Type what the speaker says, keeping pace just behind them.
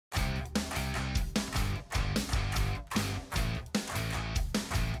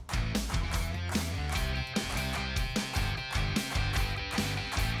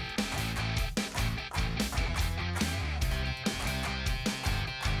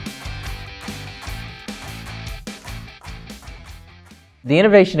The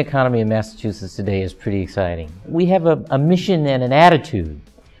innovation economy in Massachusetts today is pretty exciting. We have a mission and an attitude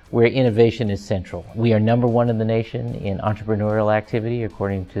where innovation is central. We are #1 in the nation in entrepreneurial activity,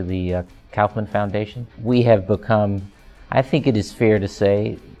 according to the Kaufman Foundation. We have become, I think it is fair to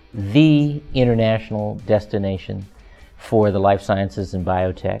say, the international destination for the life sciences and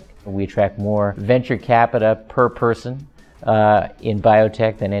biotech. We attract more venture capita per person in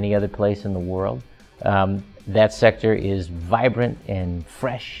biotech than any other place in the world. That sector is vibrant and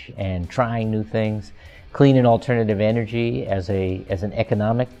fresh and trying new things. Clean and alternative energy as an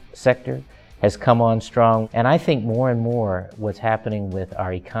economic sector has come on strong. And I think more and more what's happening with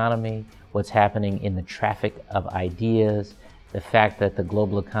our economy, what's happening in the traffic of ideas, the fact that the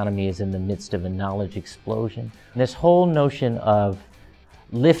global economy is in the midst of a knowledge explosion. And this whole notion of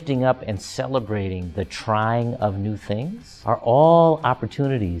lifting up and celebrating the trying of new things are all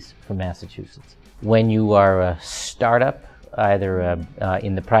opportunities for Massachusetts. When you are a startup, either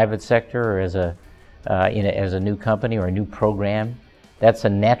in the private sector or as a new company or a new program, that's a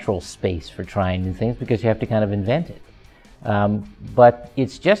natural space for trying new things because you have to kind of invent it. But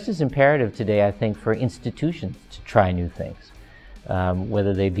it's just as imperative today, I think, for institutions to try new things,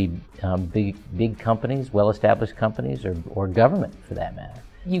 whether they be big companies, well-established companies, or government for that matter.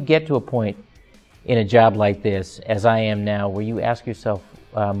 You get to a point in a job like this, as I am now, where you ask yourself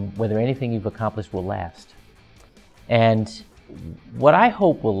whether anything you've accomplished will last. And what I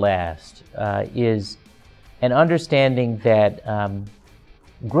hope will last is an understanding that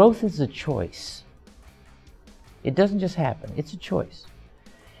growth is a choice. It doesn't just happen, it's a choice.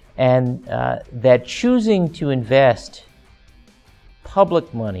 And that choosing to invest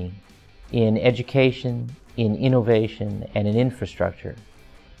public money in education, in innovation, and in infrastructure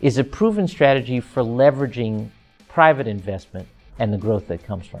is a proven strategy for leveraging private investment and the growth that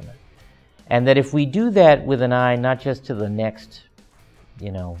comes from it. And that if we do that with an eye not just to the next,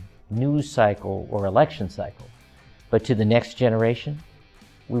 news cycle or election cycle, but to the next generation,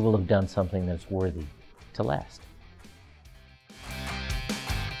 we will have done something that's worthy to last.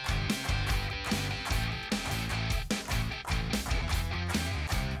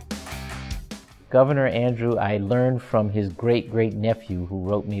 Governor Andrew, I learned from his great-great-nephew, who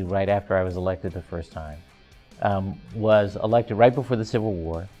wrote me right after I was elected the first time, was elected right before the Civil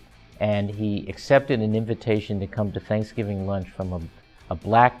War, and he accepted an invitation to come to Thanksgiving lunch from a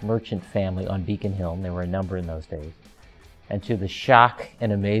black merchant family on Beacon Hill, and there were a number in those days. And to the shock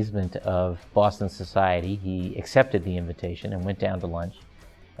and amazement of Boston society, he accepted the invitation and went down to lunch.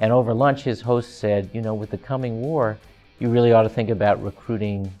 And over lunch, his host said, with the coming war, you really ought to think about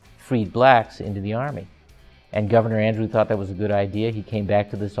recruiting freed blacks into the Army. And Governor Andrew thought that was a good idea. He came back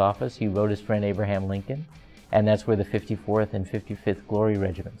to this office, he wrote his friend Abraham Lincoln, and that's where the 54th and 55th Glory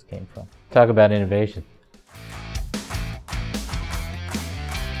Regiments came from. Talk about innovation.